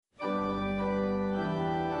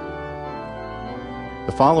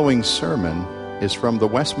The following sermon is from the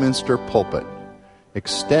Westminster pulpit,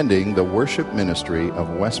 extending the worship ministry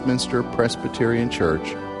of Westminster Presbyterian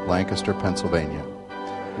Church, Lancaster, Pennsylvania.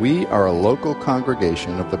 We are a local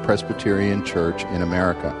congregation of the Presbyterian Church in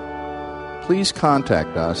America. Please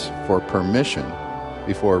contact us for permission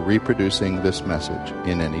before reproducing this message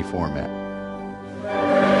in any format.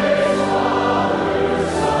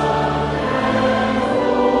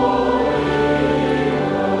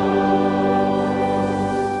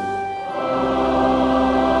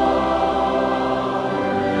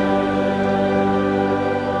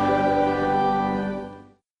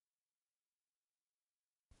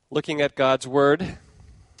 Looking at God's Word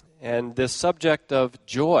and this subject of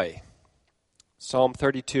joy, Psalm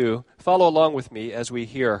 32. Follow along with me as we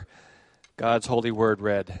hear God's holy word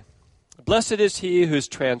read. Blessed is he whose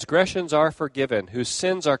transgressions are forgiven, whose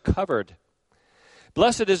sins are covered.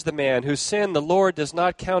 Blessed is the man whose sin the Lord does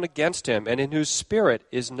not count against him, and in whose spirit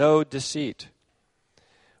is no deceit.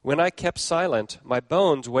 When I kept silent, my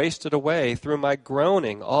bones wasted away through my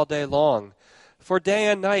groaning all day long. For day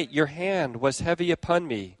and night your hand was heavy upon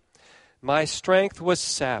me. My strength was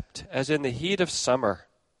sapped as in the heat of summer.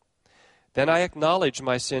 Then I acknowledged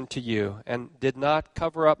my sin to you and did not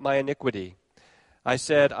cover up my iniquity. I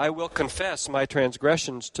said, I will confess my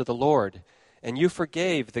transgressions to the Lord, and you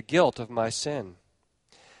forgave the guilt of my sin.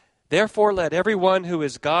 Therefore let everyone who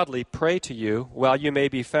is godly pray to you while you may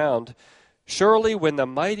be found. Surely when the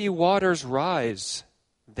mighty waters rise,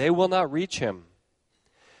 they will not reach him.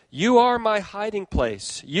 You are my hiding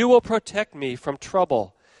place. You will protect me from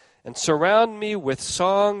trouble and surround me with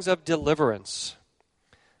songs of deliverance.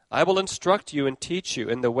 I will instruct you and teach you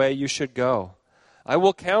in the way you should go. I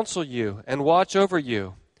will counsel you and watch over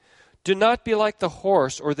you. Do not be like the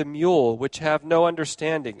horse or the mule, which have no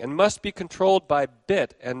understanding and must be controlled by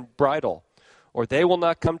bit and bridle, or they will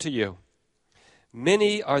not come to you.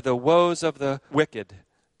 Many are the woes of the wicked,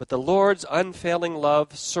 but the Lord's unfailing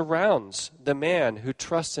love surrounds the man who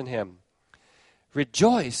trusts in him.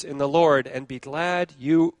 Rejoice in the Lord and be glad,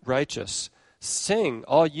 you righteous. Sing,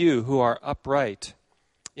 all you who are upright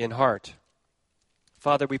in heart.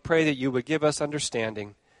 Father, we pray that you would give us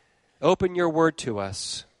understanding. Open your word to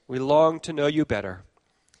us. We long to know you better.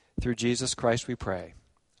 Through Jesus Christ we pray.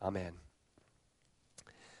 Amen.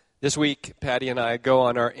 This week, Patty and I go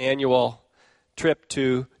on our annual trip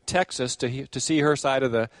to Texas to see her side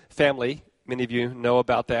of the family. Many of you know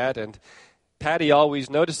about that. And Patty always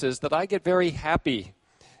notices that I get very happy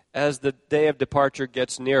as the day of departure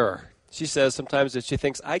gets nearer. She says sometimes that she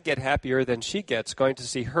thinks I get happier than she gets going to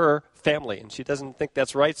see her family, and she doesn't think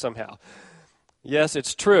that's right somehow. Yes,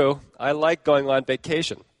 it's true. I like going on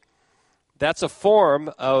vacation. That's a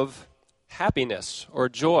form of happiness or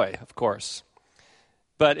joy, of course.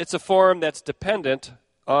 But it's a form that's dependent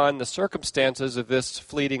on the circumstances of this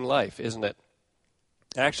fleeting life, isn't it?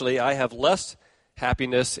 Actually, I have less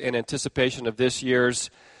happiness in anticipation of this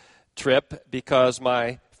year's trip because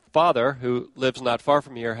my father, who lives not far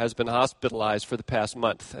from here, has been hospitalized for the past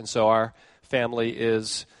month. And so our family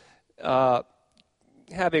is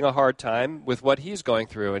having a hard time with what he's going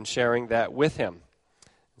through and sharing that with him.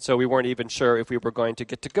 So we weren't even sure if we were going to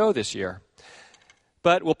get to go this year.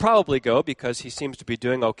 But we'll probably go because he seems to be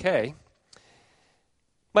doing okay.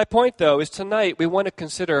 My point, though, is tonight we want to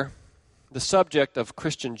consider the subject of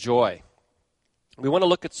Christian joy. We want to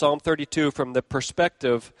look at Psalm 32 from the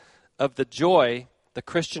perspective of the joy the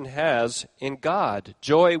Christian has in God.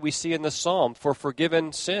 Joy we see in the psalm for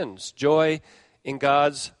forgiven sins. Joy in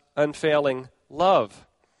God's unfailing love.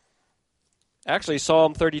 Actually,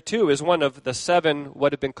 Psalm 32 is one of the 7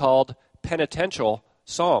 what have been called penitential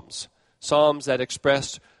psalms. Psalms that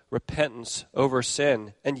express repentance over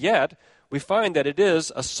sin. And yet, we find that it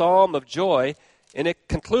is a psalm of joy, and it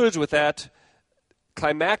concludes with that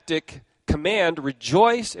climactic command,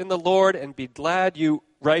 rejoice in the Lord and be glad, you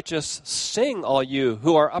righteous. Sing, all you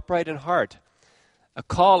who are upright in heart. A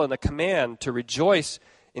call and a command to rejoice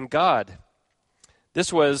in God.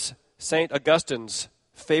 This was St. Augustine's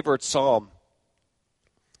favorite psalm.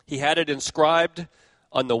 He had it inscribed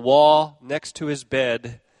on the wall next to his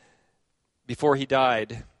bed before he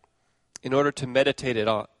died in order to meditate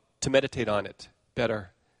on it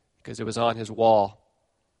better because it was on his wall.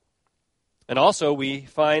 And also we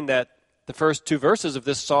find that the first 2 verses of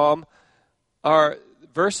this psalm are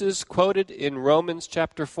verses quoted in Romans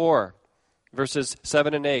chapter 4, verses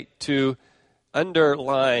 7 and 8, to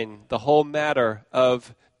underline the whole matter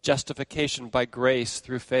of justification by grace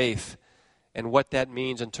through faith and what that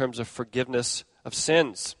means in terms of forgiveness of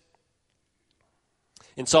sins.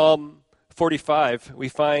 In Psalm 45, we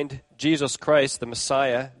find Jesus Christ, the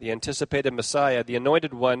Messiah, the anticipated Messiah, the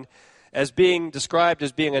anointed one, as being described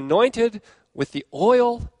as being anointed with the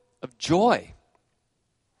oil of joy.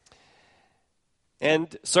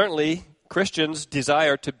 And certainly, Christians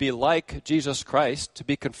desire to be like Jesus Christ, to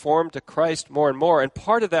be conformed to Christ more and more. And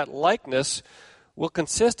part of that likeness will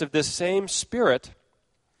consist of this same spirit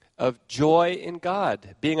of joy in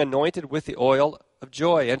God, being anointed with the oil of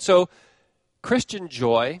joy. And so, Christian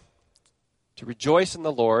joy, to rejoice in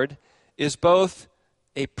the Lord, is both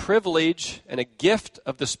a privilege and a gift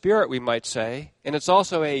of the Spirit, we might say, and it's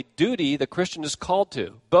also a duty the Christian is called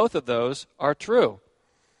to. Both of those are true.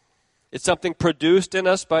 It's something produced in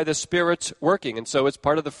us by the Spirit's working, and so it's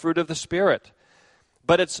part of the fruit of the Spirit.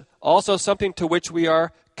 But it's also something to which we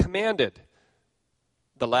are commanded.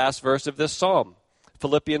 The last verse of this psalm,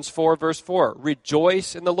 Philippians 4, verse 4,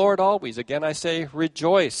 rejoice in the Lord always. Again, I say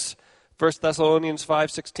rejoice. 1 Thessalonians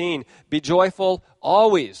 5:16, be joyful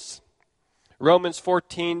always. Romans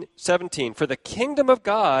 14:17, for the kingdom of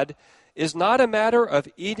God is not a matter of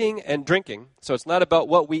eating and drinking. So it's not about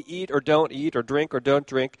what we eat or don't eat or don't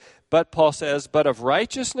drink. But Paul says, but of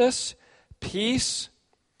righteousness, peace,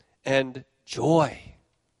 and joy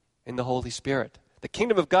in the Holy Spirit. The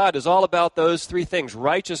kingdom of God is all about those three things: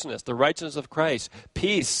 righteousness, the righteousness of Christ,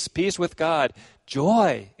 peace with God,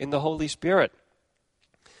 joy in the Holy Spirit.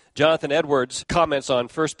 Jonathan Edwards comments on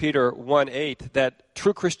 1 Peter 1:8 that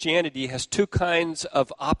true Christianity has two kinds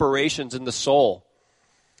of operations in the soul.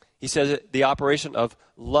 He says the operation of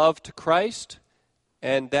love to Christ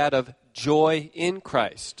and that of joy in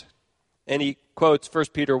Christ. And he quotes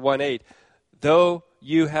 1 Peter 1:8, though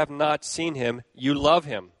you have not seen him, you love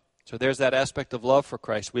him. So there's that aspect of love for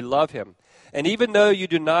Christ. We love him. And even though you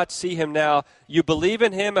do not see him now, you believe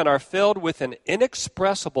in him and are filled with an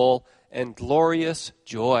inexpressible and glorious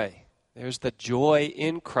joy. There's the joy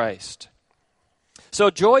in Christ. So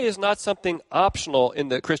joy is not something optional in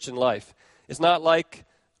the Christian life. It's not like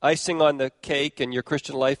icing on the cake and your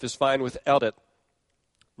Christian life is fine without it.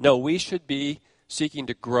 No, we should be seeking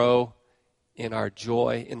to grow in our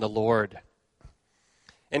joy in the Lord.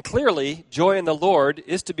 And clearly, joy in the Lord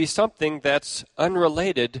is to be something that's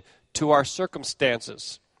unrelated to our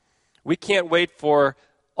circumstances. We can't wait for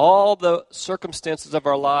all the circumstances of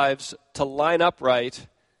our lives to line up right,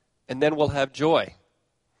 and then we'll have joy.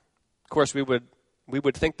 Of course, we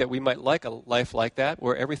would think that we might like a life like that,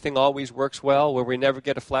 where everything always works well, where we never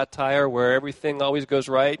get a flat tire, where everything always goes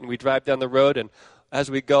right, and we drive down the road, and as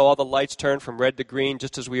we go, all the lights turn from red to green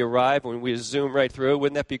just as we arrive, and we zoom right through.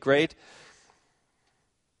 Wouldn't that be great?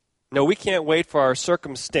 No, we can't wait for our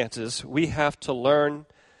circumstances. We have to learn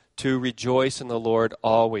to rejoice in the Lord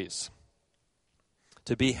always,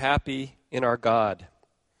 to be happy in our God.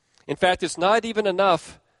 In fact, it's not even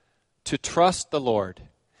enough to trust the Lord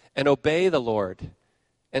and obey the Lord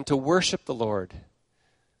and to worship the Lord,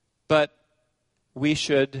 but we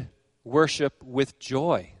should worship with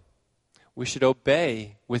joy. We should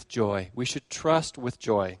obey with joy. We should trust with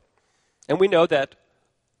joy. And we know that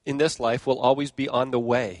in this life we'll always be on the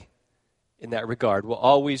way in that regard. We'll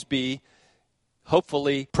always be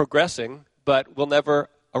hopefully progressing, but we'll never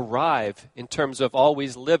arrive in terms of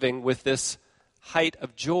always living with this height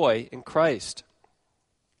of joy in Christ.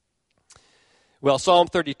 Well, Psalm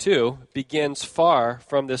 32 begins far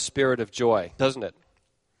from this spirit of joy, doesn't it?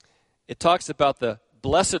 It talks about the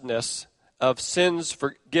blessedness of sins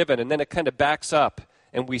forgiven, and then it kind of backs up,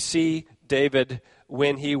 and we see David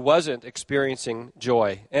when he wasn't experiencing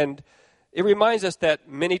joy. And it reminds us that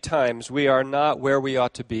many times we are not where we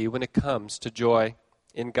ought to be when it comes to joy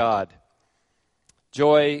in God.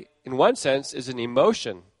 Joy, in one sense, is an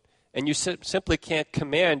emotion, and you simply can't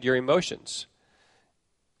command your emotions.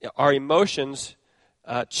 Our emotions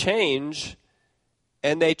change,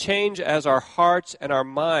 and they change as our hearts and our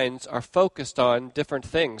minds are focused on different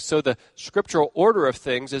things. So the scriptural order of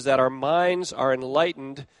things is that our minds are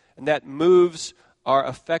enlightened, and that moves our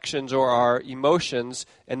affections or our emotions,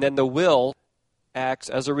 and then the will acts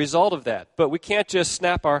as a result of that. But we can't just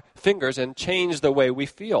snap our fingers and change the way we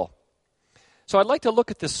feel. So I'd like to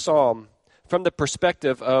look at this psalm from the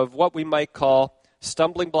perspective of what we might call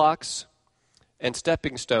stumbling blocks and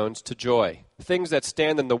stepping stones to joy, things that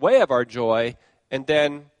stand in the way of our joy, and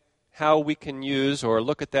then how we can use or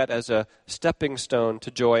look at that as a stepping stone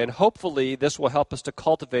to joy. And hopefully this will help us to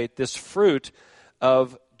cultivate this fruit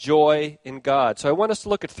of joy in God. So I want us to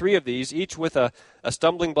look at three of these, each with a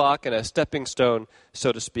stumbling block and a stepping stone,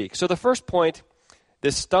 so to speak. So the first point,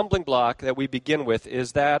 this stumbling block that we begin with,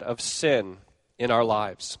 is that of sin in our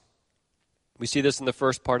lives. We see this in the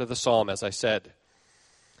first part of the psalm, as I said.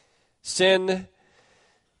 Sin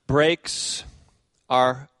breaks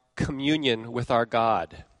our communion with our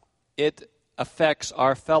God. It affects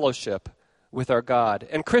our fellowship with our God.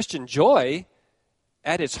 And Christian joy,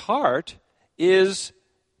 at its heart, is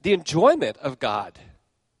the enjoyment of God.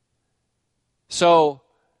 So,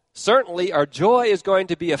 certainly our joy is going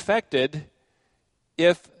to be affected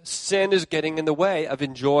if sin is getting in the way of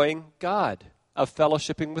enjoying God, of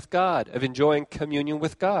fellowshipping with God, of enjoying communion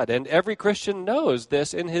with God. And every Christian knows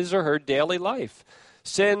this in his or her daily life.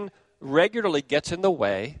 Sin regularly gets in the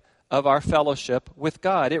way of our fellowship with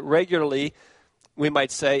God. It regularly, we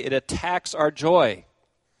might say, it attacks our joy.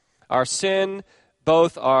 Our sin,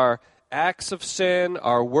 both our acts of sin,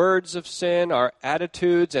 our words of sin, our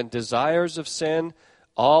attitudes and desires of sin,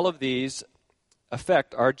 all of these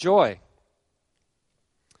affect our joy.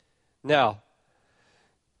 Now,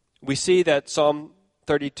 we see that Psalm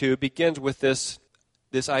 32 begins with this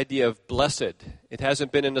idea of blessed. It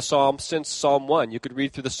hasn't been in the Psalm since Psalm 1. You could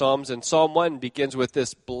read through the Psalms, and Psalm 1 begins with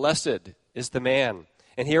this, blessed is the man.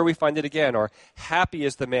 And here we find it again, or happy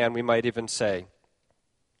is the man, we might even say.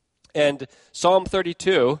 And Psalm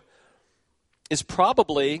 32 is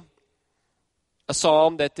probably a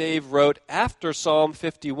psalm that Dave wrote after Psalm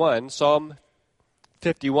 51. Psalm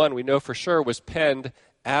 51, we know for sure, was penned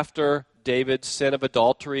after David's sin of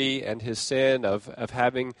adultery and his sin of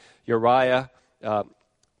having Uriah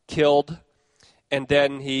killed. And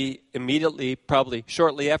then he immediately, probably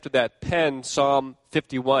shortly after that, penned Psalm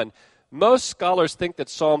 51. Most scholars think that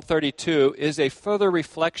Psalm 32 is a further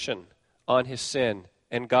reflection on his sin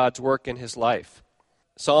and God's work in his life.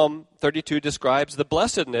 Psalm 32 describes the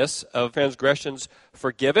blessedness of transgressions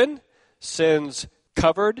forgiven, sins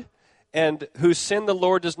covered, and whose sin the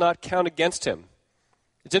Lord does not count against him.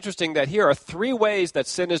 It's interesting that here are three ways that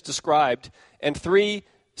sin is described and three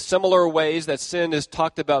similar ways that sin is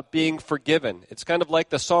talked about being forgiven. It's kind of like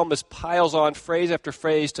the psalmist piles on phrase after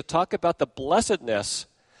phrase to talk about the blessedness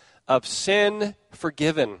of sin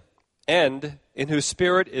forgiven and in whose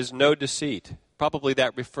spirit is no deceit. Probably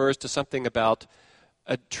that refers to something about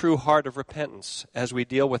a true heart of repentance as we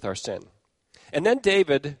deal with our sin. And then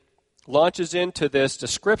David launches into this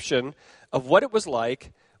description of what it was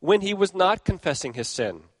like when he was not confessing his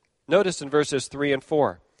sin. Notice in verses 3 and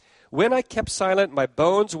 4. When I kept silent, my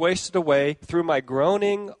bones wasted away through my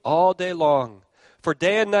groaning all day long. For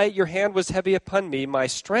day and night your hand was heavy upon me. My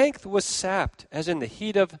strength was sapped as in the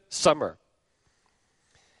heat of summer.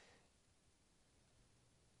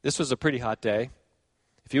 This was a pretty hot day.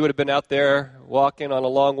 If you would have been out there walking on a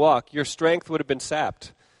long walk, your strength would have been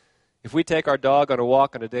sapped. If we take our dog on a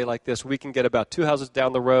walk on a day like this, we can get about 2 houses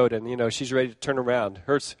down the road and, she's ready to turn around.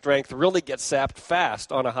 Her strength really gets sapped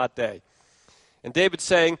fast on a hot day. And David's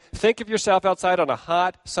saying, think of yourself outside on a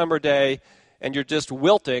hot summer day and you're just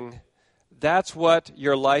wilting. That's what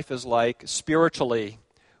your life is like spiritually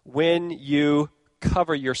when you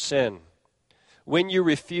cover your sin, when you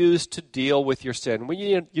refuse to deal with your sin, when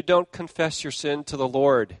you don't confess your sin to the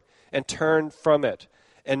Lord and turn from it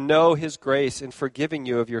and know his grace in forgiving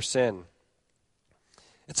you of your sin.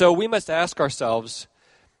 And so we must ask ourselves,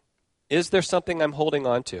 is there something I'm holding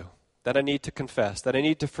on to that I need to confess, that I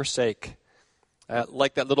need to forsake?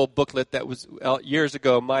 Like that little booklet that was out years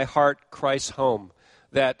ago, My Heart Christ's Home,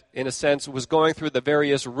 that in a sense was going through the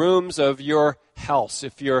various rooms of your house.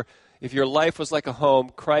 If your life was like a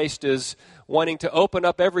home, Christ is wanting to open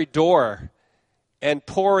up every door and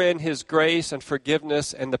pour in his grace and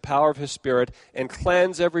forgiveness and the power of his Spirit and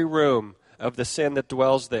cleanse every room of the sin that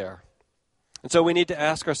dwells there. And so we need to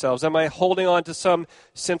ask ourselves, am I holding on to some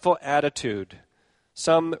sinful attitude,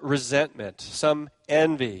 some resentment, some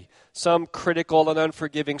envy, some critical and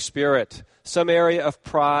unforgiving spirit, some area of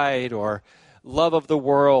pride or love of the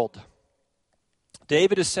world?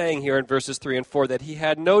 David is saying here in verses 3 and 4 that he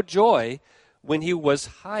had no joy when he was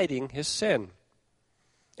hiding his sin.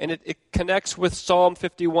 And it connects with Psalm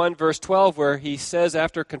 51, verse 12, where he says,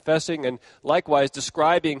 after confessing and likewise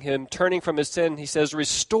describing him turning from his sin, he says,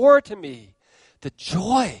 restore to me the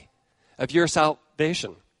joy of your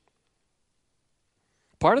salvation.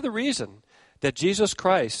 Part of the reason that Jesus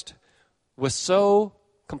Christ was so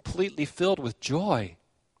completely filled with joy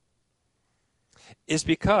is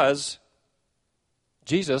because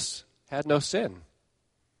Jesus had no sin.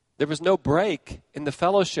 There was no break in the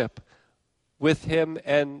fellowship with him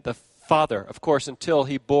and the Father, of course, until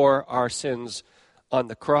he bore our sins on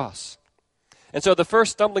the cross. And so the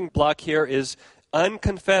first stumbling block here is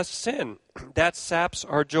unconfessed sin. That saps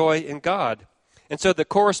our joy in God. And so the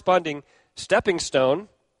corresponding stepping stone,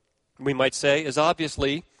 we might say, is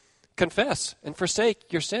obviously confess and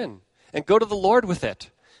forsake your sin and go to the Lord with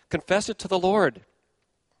it. Confess it to the Lord.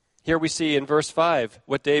 Here we see in verse 5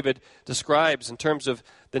 what David describes in terms of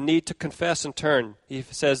the need to confess and turn. He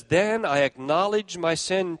says, then I acknowledge my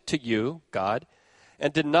sin to you, God,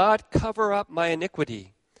 and did not cover up my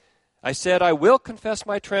iniquity. I said, I will confess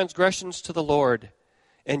my transgressions to the Lord,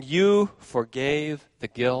 and you forgave the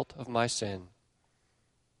guilt of my sin.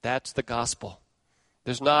 That's the gospel.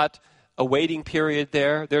 There's not a waiting period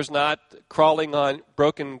there. There's not crawling on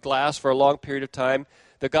broken glass for a long period of time.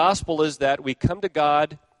 The gospel is that we come to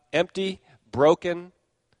God empty, broken,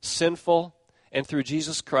 sinful, and through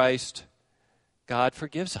Jesus Christ, God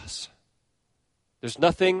forgives us. There's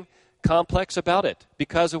nothing complex about it.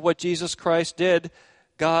 Because of what Jesus Christ did,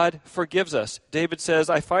 God forgives us. David says,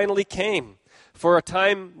 I finally came. For a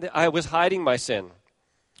time, I was hiding my sin.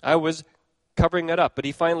 I was covering it up, but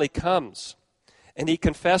he finally comes, and he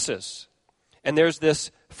confesses. And there's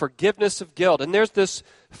this forgiveness of guilt, and there's this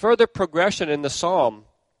further progression in the psalm.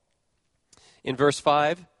 In verse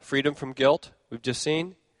 5, freedom from guilt, we've just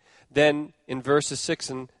seen. Then in verses 6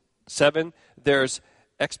 and 7, there's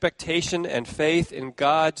expectation and faith in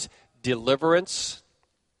God's deliverance.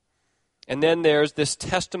 And then there's this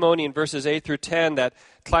testimony in verses 8 through 10 that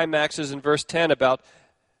climaxes in verse 10 about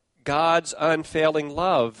God's unfailing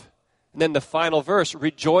love. And then the final verse,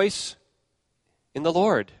 rejoice in the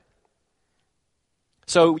Lord.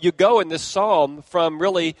 So you go in this psalm from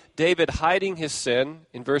really David hiding his sin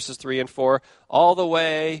in verses 3 and 4 all the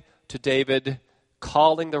way to David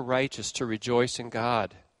calling the righteous to rejoice in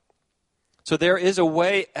God. So there is a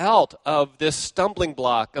way out of this stumbling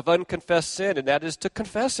block of unconfessed sin, and that is to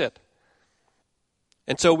confess it.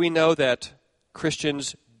 And so we know that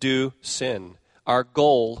Christians do sin. Our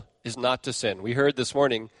goal is not to sin. We heard this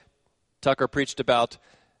morning, Tucker preached about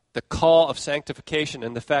the call of sanctification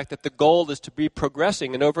and the fact that the goal is to be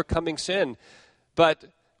progressing and overcoming sin. But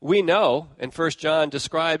we know, and 1 John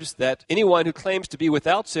describes, that anyone who claims to be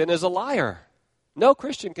without sin is a liar. No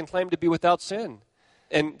Christian can claim to be without sin.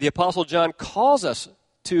 And the Apostle John calls us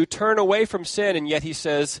to turn away from sin, and yet he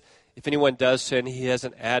says, if anyone does sin, he has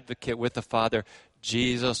an advocate with the Father,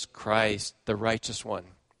 Jesus Christ, the righteous one.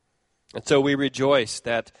 And so we rejoice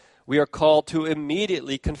that we are called to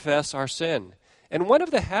immediately confess our sin. And one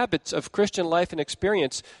of the habits of Christian life and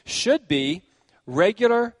experience should be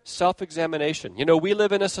regular self-examination. You know, we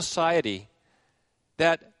live in a society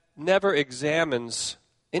that never examines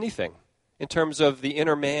anything in terms of the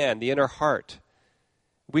inner man, the inner heart.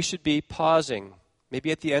 We should be pausing,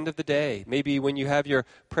 maybe at the end of the day, maybe when you have your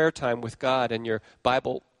prayer time with God and your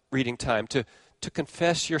Bible reading time, to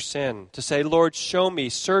confess your sin, to say, Lord, show me,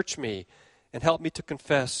 search me, and help me to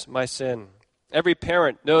confess my sin. Every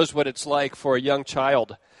parent knows what it's like for a young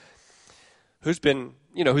child who's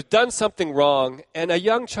done something wrong, and a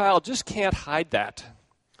young child just can't hide that.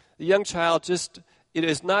 The young child it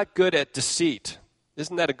is not good at deceit.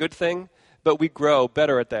 Isn't that a good thing? But we grow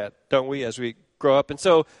better at that, don't we, as we grow up? And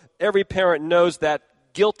so every parent knows that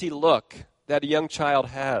guilty look that a young child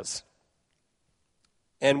has.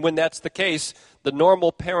 And when that's the case, the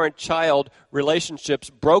normal parent-child relationship's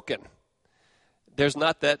broken. There's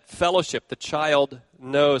not that fellowship. The child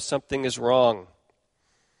knows something is wrong.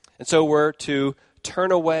 And so we're to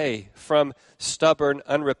turn away from stubborn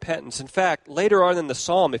unrepentance. In fact, later on in the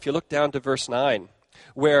psalm, if you look down to verse 9,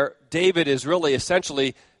 where David is really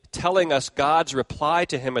essentially telling us God's reply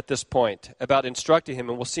to him at this point about instructing him,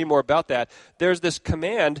 and we'll see more about that, there's this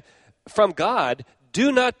command from God,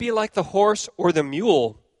 do not be like the horse or the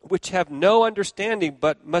mule, which have no understanding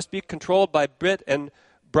but must be controlled by bit and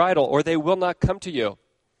bridle, or they will not come to you.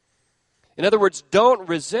 In other words, don't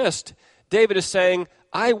resist. David is saying,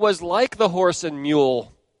 I was like the horse and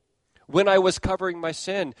mule when I was covering my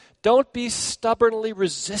sin. Don't be stubbornly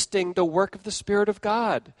resisting the work of the Spirit of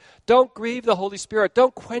God. Don't grieve the Holy Spirit.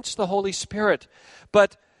 Don't quench the Holy Spirit.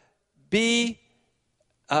 But be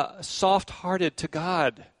soft-hearted to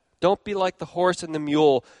God. Don't be like the horse and the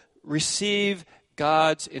mule. Receive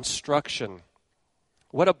God's instruction.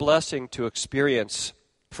 What a blessing to experience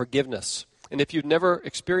forgiveness. And if you've never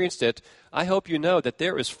experienced it, I hope you know that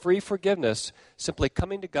there is free forgiveness simply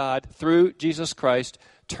coming to God through Jesus Christ,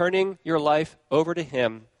 turning your life over to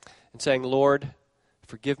Him and saying, Lord,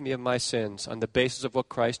 forgive me of my sins on the basis of what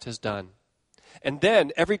Christ has done. And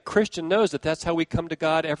then every Christian knows that that's how we come to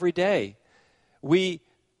God every day.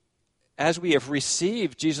 As we have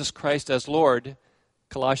received Jesus Christ as Lord,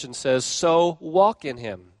 Colossians says, so walk in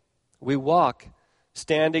Him. We walk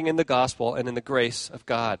standing in the gospel and in the grace of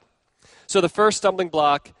God. So the first stumbling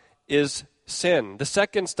block is sin. The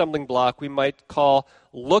second stumbling block we might call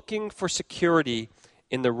looking for security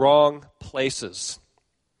in the wrong places.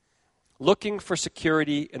 Looking for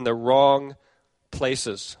security in the wrong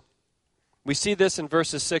places. We see this in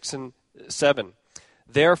verses 6 and 7.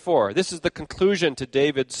 Therefore, this is the conclusion to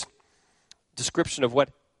David's description of what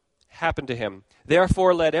happen to him.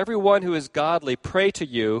 Therefore, let everyone who is godly pray to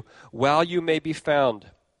you while you may be found.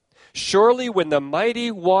 Surely when the mighty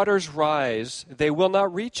waters rise, they will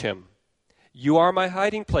not reach him. You are my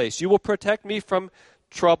hiding place. You will protect me from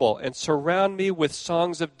trouble and surround me with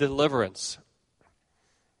songs of deliverance.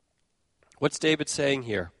 What's David saying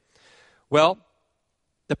here? Well,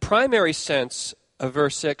 the primary sense of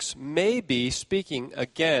verse 6 may be speaking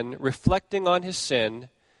again, reflecting on his sin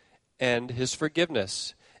and his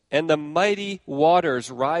forgiveness. And the mighty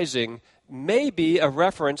waters rising may be a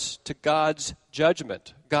reference to God's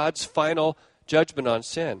judgment, God's final judgment on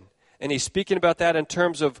sin. And he's speaking about that in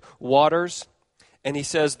terms of waters. And he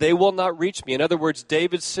says, they will not reach me. In other words,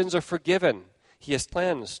 David's sins are forgiven. He is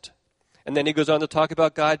cleansed. And then he goes on to talk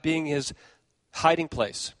about God being his hiding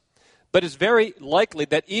place. But it's very likely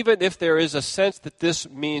that even if there is a sense that this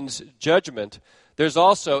means judgment, there's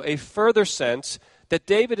also a further sense that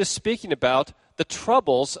David is speaking about the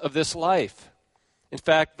troubles of this life. In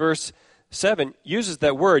fact, verse 7 uses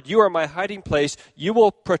that word, you are my hiding place, you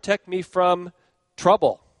will protect me from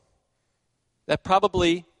trouble. That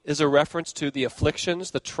probably is a reference to the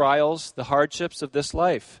afflictions, the trials, the hardships of this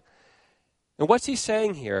life. And what's he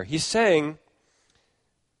saying here? He's saying,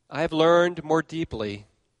 I have learned more deeply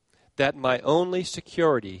that my only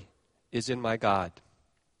security is in my God.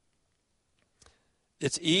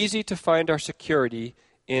 It's easy to find our security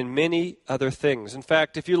in many other things. In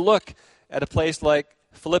fact, if you look at a place like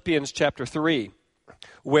Philippians chapter 3,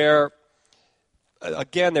 where,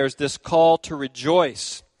 again, there's this call to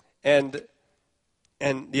rejoice, and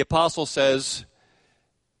the apostle says,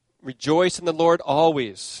 rejoice in the Lord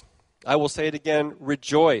always. I will say it again,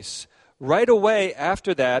 rejoice. Right away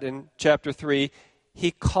after that, in chapter 3,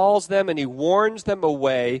 he calls them and he warns them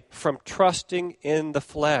away from trusting in the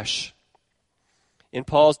flesh. In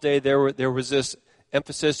Paul's day, there was this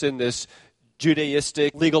emphasis in this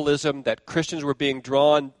Judaistic legalism that Christians were being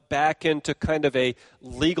drawn back into kind of a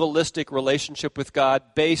legalistic relationship with God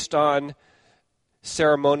based on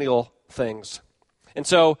ceremonial things. And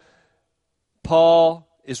so Paul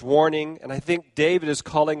is warning, and I think David is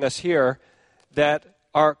calling us here, that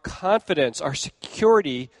our confidence, our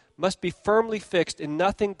security must be firmly fixed in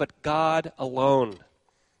nothing but God alone.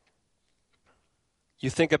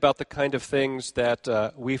 You think about the kind of things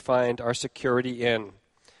that we find our security in.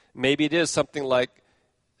 Maybe it is something like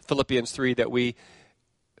Philippians 3, that we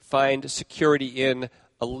find security in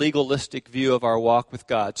a legalistic view of our walk with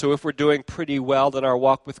God. So if we're doing pretty well in our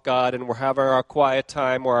walk with God and we're having our quiet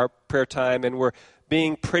time or our prayer time and we're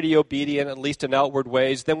being pretty obedient, at least in outward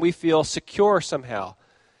ways, then we feel secure somehow.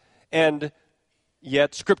 And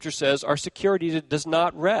yet Scripture says our security does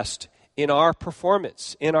not rest in our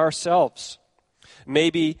performance, in ourselves.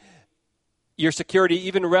 Maybe your security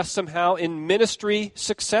even rests somehow in ministry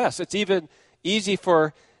success. It's even easy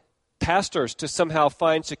for pastors to somehow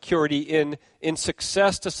find security in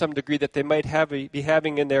success to some degree that they might be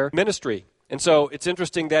having in their ministry. And so it's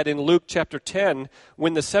interesting that in Luke chapter 10,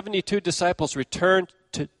 when the 72 disciples returned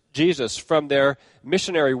to Jesus from their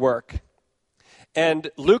missionary work, and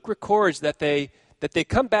Luke records that they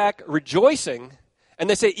come back rejoicing, and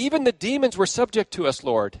they say, even the demons were subject to us,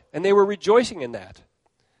 Lord, and they were rejoicing in that.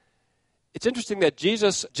 It's interesting that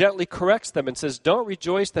Jesus gently corrects them and says, don't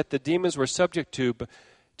rejoice that the demons were subject to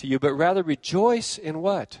you, but rather rejoice in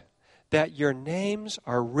what? That your names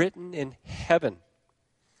are written in heaven.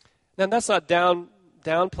 Now, that's not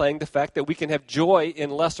downplaying the fact that we can have joy in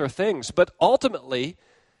lesser things, but ultimately,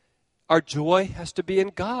 our joy has to be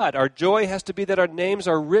in God. Our joy has to be that our names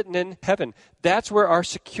are written in heaven. That's where our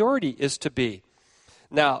security is to be.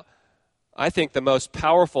 Now, I think the most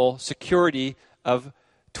powerful security of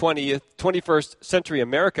 21st century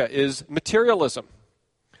America is materialism.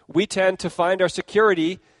 We tend to find our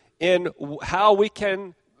security in how we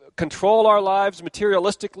can control our lives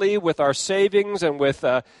materialistically with our savings and with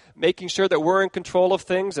making sure that we're in control of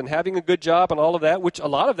things and having a good job and all of that, which a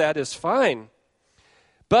lot of that is fine.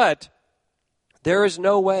 But there is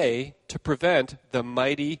no way to prevent the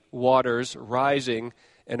mighty waters rising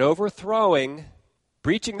and overthrowing,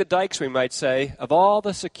 breaching the dikes, we might say, of all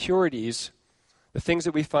the securities, the things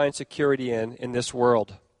that we find security in this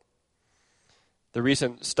world. The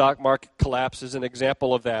recent stock market collapse is an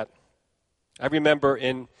example of that. I remember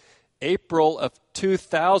in April of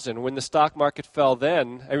 2000, when the stock market fell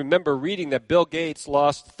then, I remember reading that Bill Gates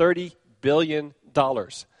lost $30 billion.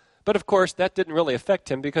 But of course, that didn't really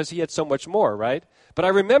affect him because he had so much more, right? But I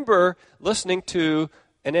remember listening to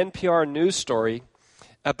an NPR news story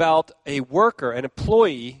about a worker, an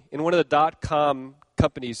employee in one of the dot-com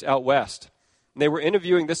companies out west. And they were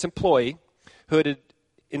interviewing this employee who had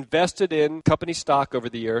invested in company stock over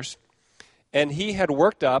the years, and he had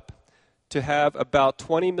worked up to have about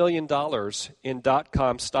 $20 million in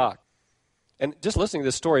 .com stock. And just listening to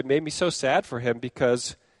this story made me so sad for him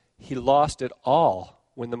because he lost it all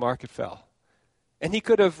when the market fell. And he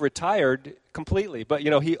could have retired completely, but,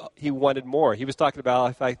 he wanted more. He was talking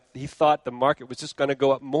about he thought the market was just going to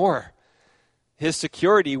go up more. His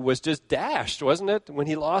security was just dashed, wasn't it, when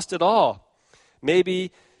he lost it all?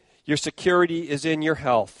 Maybe your security is in your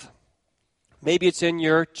health. Maybe it's in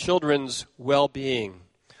your children's well-being,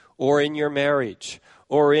 or in your marriage,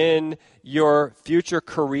 or in your future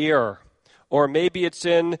career, or maybe it's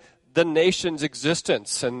in the nation's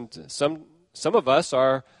existence. And some of us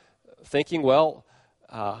are thinking,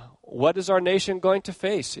 what is our nation going to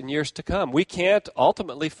face in years to come? We can't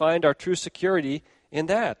ultimately find our true security in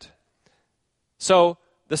that. So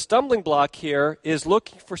the stumbling block here is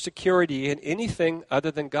looking for security in anything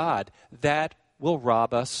other than God. That will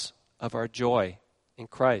rob us of our joy in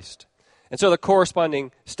Christ. And so the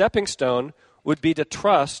corresponding stepping stone would be to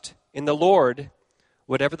trust in the Lord,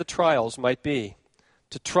 whatever the trials might be.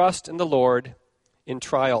 To trust in the Lord in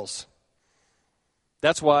trials.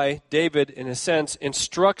 That's why David, in a sense,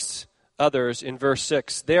 instructs others in verse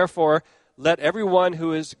 6. Therefore, let everyone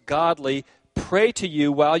who is godly pray to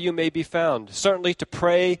you while you may be found. Certainly to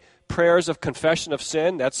pray prayers of confession of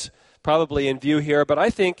sin, that's probably in view here, but I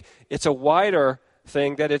think it's a wider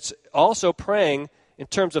thing that it's also praying in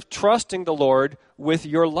terms of trusting the Lord with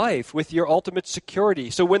your life, with your ultimate security.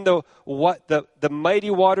 So when the mighty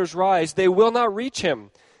waters rise, they will not reach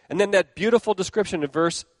him. And then that beautiful description in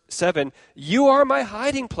verse 7, you are my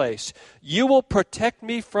hiding place. You will protect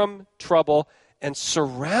me from trouble and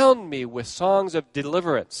surround me with songs of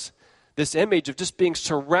deliverance. This image of just being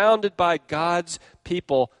surrounded by God's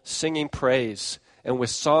people singing praise and with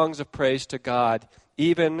songs of praise to God,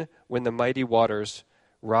 even when the mighty waters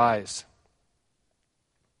rise.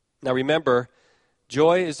 Now remember,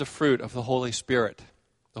 joy is the fruit of the Holy Spirit.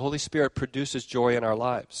 The Holy Spirit produces joy in our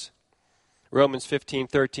lives. Romans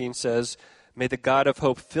 15:13 says, may the God of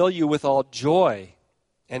hope fill you with all joy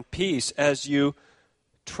and peace as you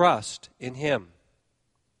trust in him.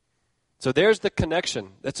 So there's the connection.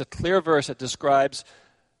 That's a clear verse that describes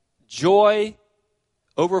joy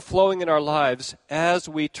overflowing in our lives as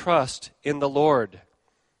we trust in the Lord.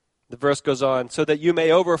 The verse goes on, so that you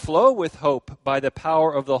may overflow with hope by the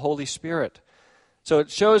power of the Holy Spirit. So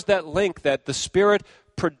it shows that link that the Spirit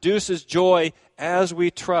produces joy as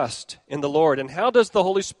we trust in the Lord. And how does the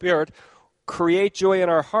Holy Spirit create joy in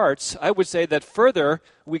our hearts? I would say that further,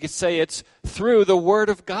 we could say it's through the Word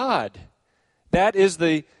of God. That is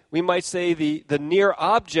we might say, the near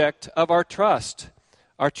object of our trust.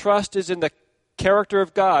 Our trust is in the character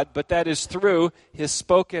of God, but that is through his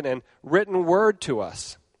spoken and written word to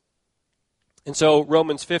us. And so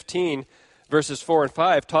Romans 15, verses 4 and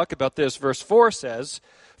 5 talk about this. Verse 4 says,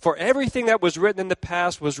 for everything that was written in the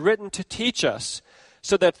past was written to teach us,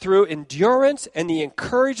 so that through endurance and the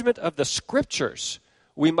encouragement of the Scriptures,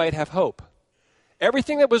 we might have hope.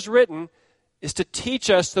 Everything that was written is to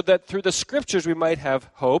teach us so that through the Scriptures we might have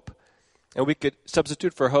hope, and we could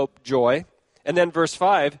substitute for hope, joy. And then verse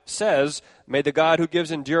 5 says, may the God who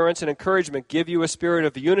gives endurance and encouragement give you a spirit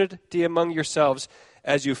of unity among yourselves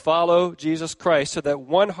as you follow Jesus Christ, so that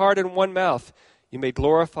one heart and one mouth you may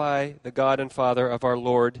glorify the God and Father of our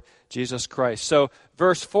Lord Jesus Christ. So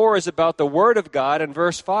verse 4 is about the Word of God, and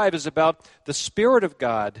verse 5 is about the Spirit of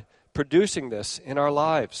God producing this in our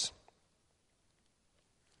lives.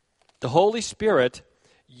 The Holy Spirit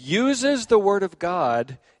uses the Word of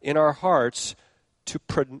God in our hearts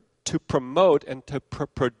to promote and to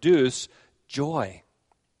produce joy.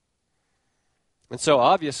 And so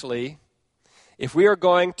obviously, if we are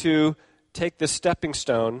going to take this stepping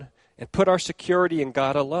stone and put our security in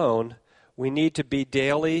God alone, we need to be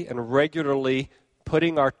daily and regularly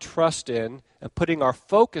putting our trust in and putting our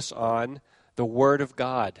focus on the Word of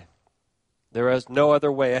God. There is no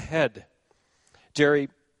other way ahead. Jerry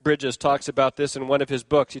Bridges talks about this in one of his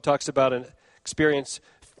books. He talks about an experience,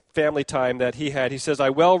 family time that he had. He says, I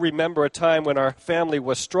well remember a time when our family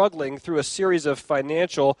was struggling through a series of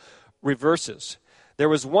financial reverses. There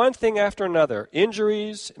was one thing after another,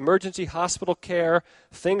 injuries, emergency hospital care,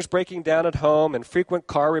 things breaking down at home, and frequent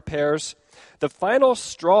car repairs. The final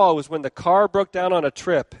straw was when the car broke down on a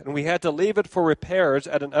trip, and we had to leave it for repairs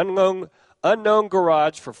at an unknown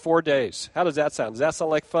garage for 4 days. How does that sound? Does that sound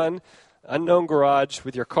like fun? Unknown garage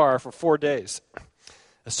with your car for 4 days.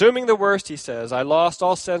 Assuming the worst, he says, I lost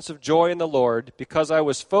all sense of joy in the Lord because I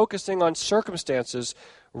was focusing on circumstances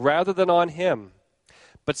rather than on him.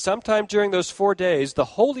 But sometime during those 4 days, the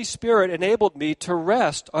Holy Spirit enabled me to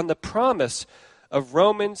rest on the promise of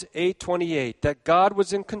Romans 8:28, that God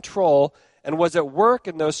was in control and was at work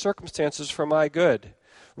in those circumstances for my good.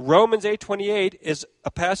 Romans 8:28 is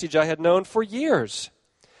a passage I had known for years,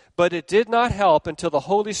 but it did not help until the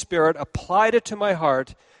Holy Spirit applied it to my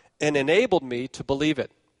heart and enabled me to believe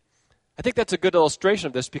it. I think that's a good illustration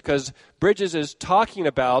of this because Bridges is talking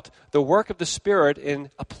about the work of the Spirit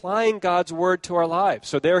in applying God's Word to our lives.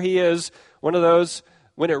 So there he is, one of those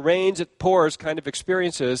when it rains, it pours kind of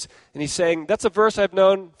experiences. And he's saying, that's a verse I've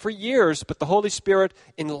known for years, but the Holy Spirit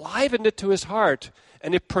enlivened it to his heart,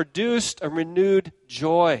 and it produced a renewed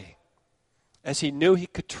joy as he knew he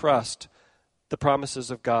could trust the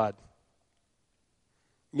promises of God.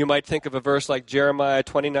 You might think of a verse like Jeremiah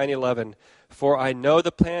 29:11. For I know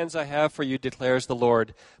the plans I have for you, declares the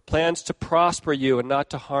Lord. Plans to prosper you and not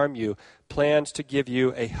to harm you. Plans to give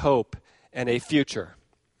you a hope and a future.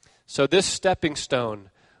 So this stepping stone,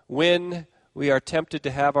 when we are tempted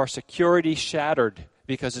to have our security shattered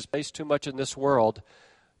because it's placed too much in this world,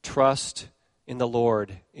 trust in the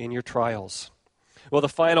Lord in your trials. Well, the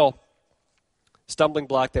final stumbling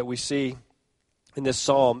block that we see in this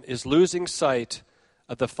psalm is losing sight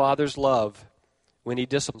of the Father's love when he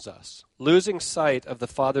disciplines us. Losing sight of the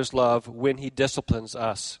Father's love when he disciplines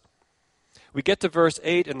us. We get to verse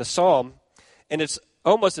 8 in the psalm, and it's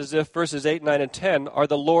almost as if verses 8, 9, and 10 are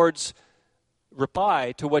the Lord's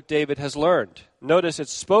reply to what David has learned. Notice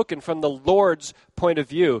it's spoken from the Lord's point of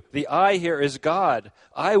view. The I here is God.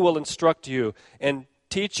 I will instruct you and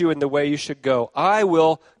teach you in the way you should go. I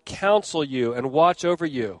will counsel you and watch over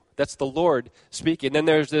you. That's the Lord speaking. Then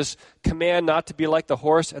there's this command not to be like the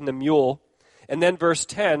horse and the mule. And then verse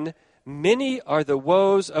 10, many are the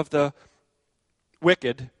woes of the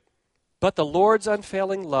wicked, but the Lord's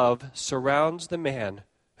unfailing love surrounds the man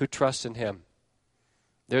who trusts in him.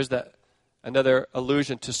 There's another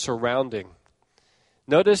allusion to surrounding.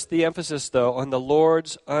 Notice the emphasis, though, on the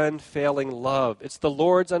Lord's unfailing love. It's the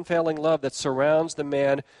Lord's unfailing love that surrounds the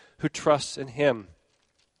man who trusts in him.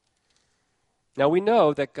 Now we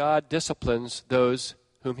know that God disciplines those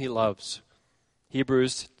whom he loves.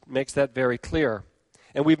 Hebrews makes that very clear.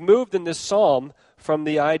 And we've moved in this psalm from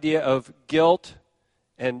the idea of guilt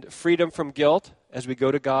and freedom from guilt as we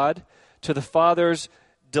go to God to the Father's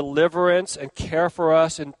deliverance and care for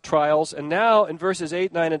us in trials. And now in verses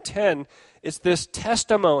 8, 9, and 10, it's this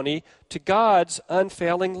testimony to God's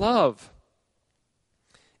unfailing love.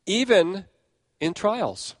 Even in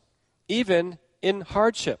trials, even in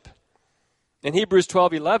hardship. And Hebrews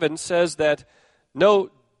 12:11 says that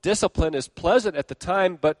no discipline is pleasant at the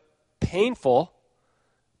time, but painful.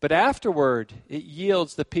 But afterward, it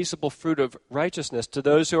yields the peaceable fruit of righteousness to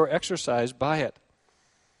those who are exercised by it.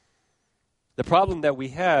 The problem that we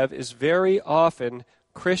have is very often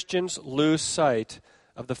Christians lose sight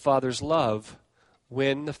of the Father's love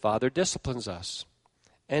when the Father disciplines us.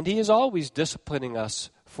 And he is always disciplining us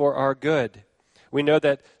for our good. We know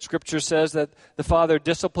that Scripture says that the Father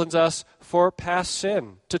disciplines us for past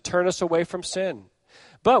sin, to turn us away from sin.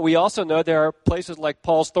 But we also know there are places like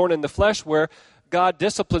Paul's thorn in the flesh where God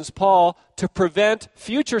disciplines Paul to prevent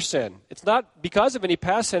future sin. It's not because of any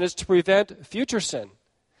past sin, it's to prevent future sin.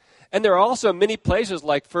 And there are also many places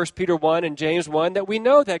like 1 Peter 1 and James 1 that we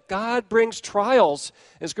know that God brings trials.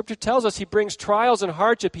 And Scripture tells us he brings trials and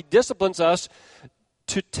hardship. He disciplines us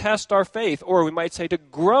to test our faith, or we might say to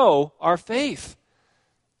grow our faith.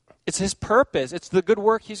 It's his purpose. It's the good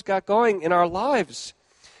work he's got going in our lives.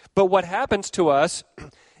 But what happens to us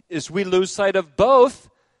is we lose sight of both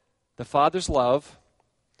the Father's love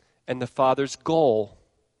and the Father's goal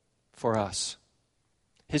for us.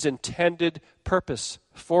 His intended purpose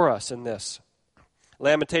for us in this.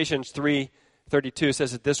 Lamentations 3:32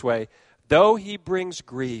 says it this way, though he brings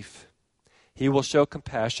grief, he will show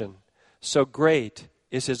compassion. So great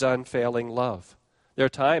is his unfailing love. There are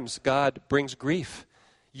times God brings grief,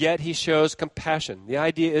 yet he shows compassion. The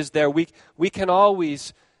idea is there we can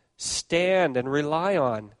always stand and rely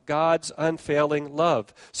on God's unfailing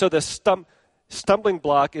love. So the stumbling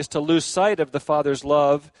block is to lose sight of the Father's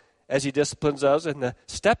love as he disciplines us, and the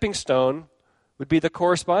stepping stone would be the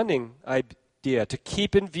corresponding idea, to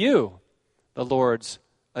keep in view the Lord's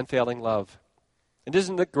unfailing love. And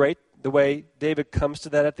isn't it great the way David comes to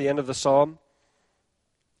that at the end of the psalm?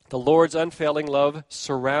 The Lord's unfailing love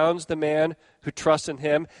surrounds the man who trusts in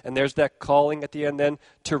him, and there's that calling at the end then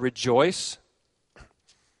to rejoice.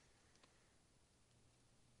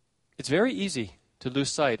 It's very easy to lose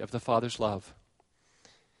sight of the Father's love.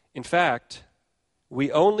 In fact,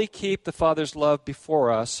 we only keep the Father's love before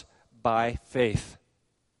us by faith.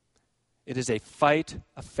 It is a fight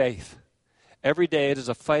of faith. Every day it is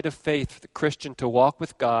a fight of faith for the Christian to walk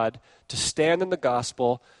with God, to stand in the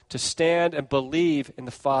gospel, to stand and believe in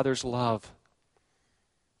the Father's love.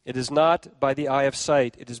 It is not by the eye of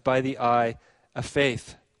sight, it is by the eye of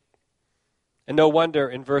faith. And no wonder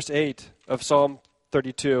in verse 8 of Psalm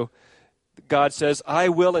 32, God says, I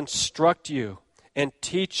will instruct you and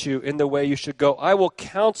teach you in the way you should go. I will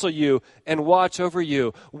counsel you and watch over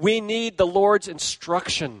you. We need the Lord's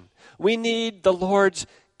instruction. We need the Lord's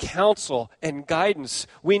counsel and guidance.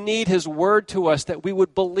 We need his word to us that we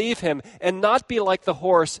would believe him and not be like the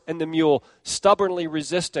horse and the mule, stubbornly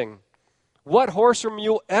resisting. What horse or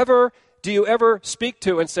mule do you ever speak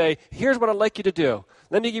to and say, here's what I'd like you to do?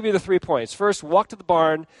 Let me give you the 3 points. First, walk to the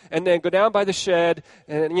barn, and then go down by the shed,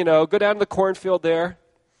 and, go down to the cornfield there.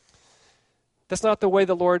 That's not the way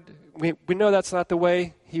the Lord, we know that's not the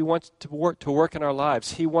way he wants to work in our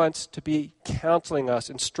lives. He wants to be counseling us,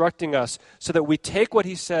 instructing us, so that we take what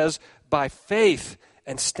he says by faith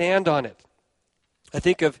and stand on it. I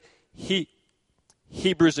think of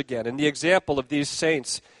Hebrews again, and the example of these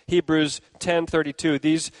saints, Hebrews 10:32,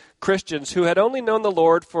 these Christians who had only known the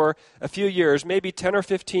Lord for a few years, maybe 10 or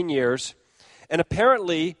 15 years, and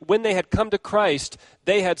apparently when they had come to Christ,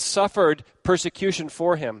 they had suffered persecution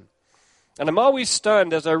for him. And I'm always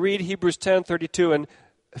stunned as I read Hebrews 10:32 and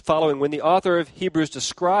following when the author of Hebrews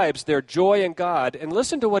describes their joy in God, and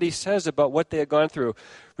listen to what he says about what they had gone through.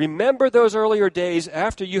 Remember those earlier days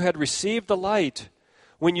after you had received the light,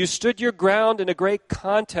 when you stood your ground in a great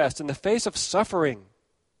contest in the face of suffering.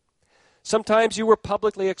 Sometimes you were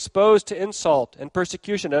publicly exposed to insult and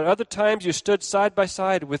persecution. At other times you stood side by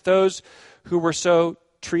side with those who were so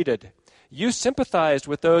treated. You sympathized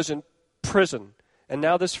with those in prison. And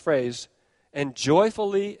now this phrase, and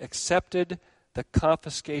joyfully accepted the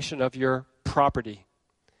confiscation of your property,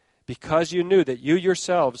 because you knew that you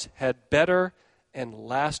yourselves had better and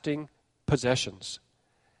lasting possessions.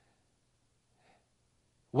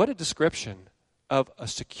 What a description of a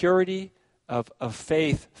security of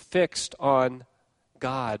faith fixed on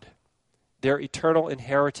God, their eternal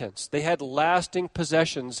inheritance. They had lasting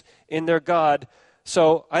possessions in their God.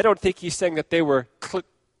 So I don't think he's saying that they were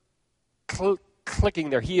clicking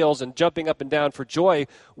their heels and jumping up and down for joy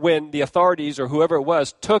when the authorities or whoever it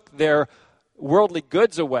was took their worldly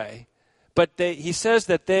goods away. But he says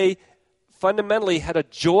that they fundamentally had a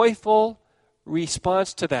joyful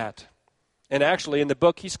response to that. And actually, in the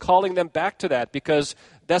book, he's calling them back to that because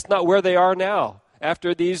that's not where they are now.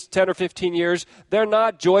 After these 10 or 15 years, they're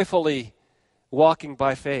not joyfully walking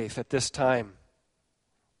by faith at this time.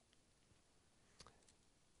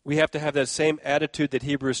 We have to have that same attitude that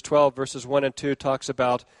Hebrews 12, verses 1 and 2 talks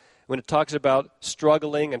about when it talks about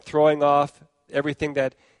struggling and throwing off everything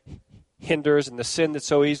that hinders and the sin that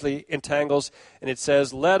so easily entangles. And it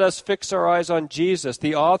says, let us fix our eyes on Jesus,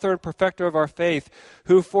 the author and perfecter of our faith,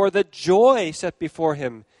 who for the joy set before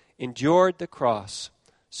him endured the cross,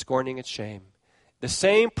 scorning its shame. The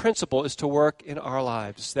same principle is to work in our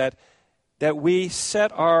lives, that we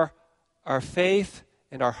set our faith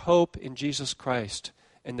and our hope in Jesus Christ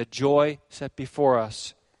and the joy set before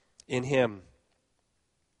us in him.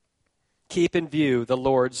 Keep in view the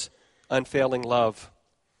Lord's unfailing love.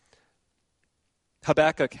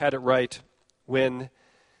 Habakkuk had it right when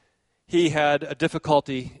he had a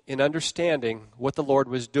difficulty in understanding what the Lord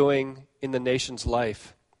was doing in the nation's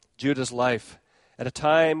life, Judah's life, at a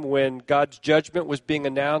time when God's judgment was being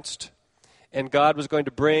announced and God was going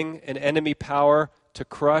to bring an enemy power to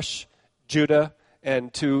crush Judah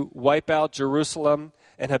and to wipe out Jerusalem.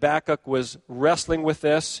 And Habakkuk was wrestling with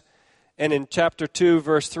this. And in chapter 2,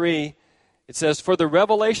 verse 3, it says, for the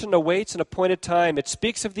revelation awaits an appointed time. It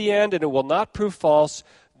speaks of the end, and it will not prove false.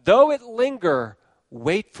 Though it linger,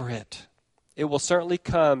 wait for it. It will certainly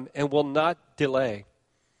come and will not delay.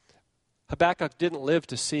 Habakkuk didn't live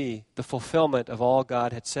to see the fulfillment of all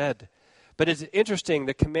God had said. But it's interesting,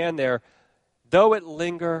 the command there, though it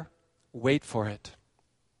linger, wait for it.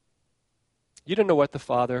 You don't know what the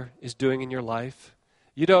Father is doing in your life.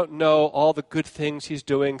 You don't know all the good things he's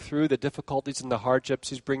doing through the difficulties and the hardships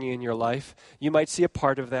he's bringing in your life. You might see a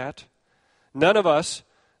part of that. None of us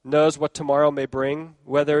knows what tomorrow may bring,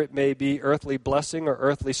 whether it may be earthly blessing or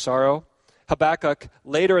earthly sorrow. Habakkuk,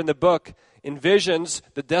 later in the book, envisions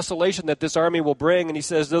the desolation that this army will bring, and he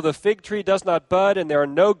says, though the fig tree does not bud and there are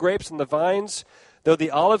no grapes in the vines, though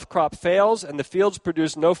the olive crop fails and the fields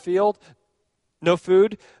produce no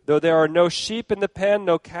food, though there are no sheep in the pen,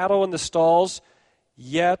 no cattle in the stalls,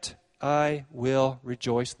 yet I will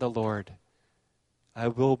rejoice in the Lord. I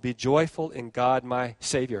will be joyful in God my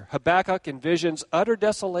Savior. Habakkuk envisions utter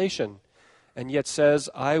desolation and yet says,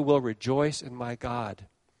 I will rejoice in my God.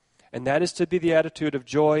 And that is to be the attitude of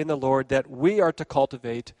joy in the Lord that we are to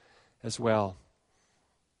cultivate as well.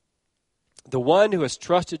 The one who has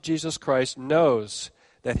trusted Jesus Christ knows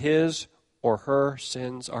that his or her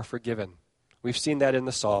sins are forgiven. We've seen that in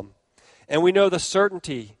the psalm. And we know the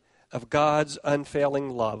certainty of God's unfailing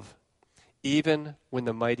love, even when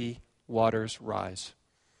the mighty waters rise.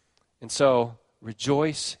 And so,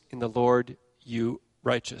 rejoice in the Lord, you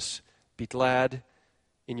righteous. Be glad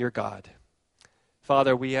in your God.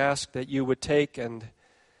 Father, we ask that you would take and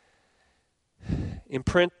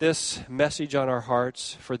imprint this message on our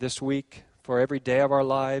hearts for this week, for every day of our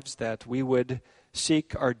lives, that we would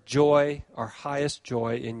seek our joy, our highest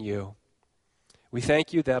joy in you. We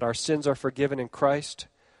thank you that our sins are forgiven in Christ.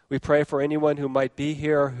 We pray for anyone who might be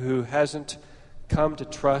here who hasn't come to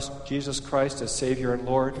trust Jesus Christ as Savior and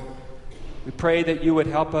Lord. We pray that you would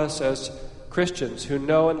help us as Christians who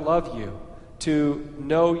know and love you to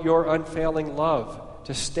know your unfailing love,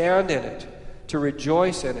 to stand in it, to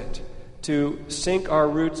rejoice in it, to sink our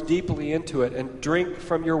roots deeply into it and drink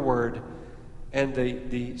from your word and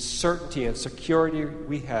the certainty and security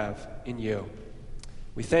we have in you.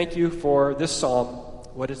 We thank you for this psalm,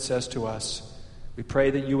 what it says to us. We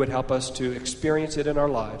pray that you would help us to experience it in our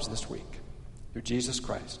lives this week. Through Jesus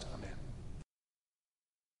Christ.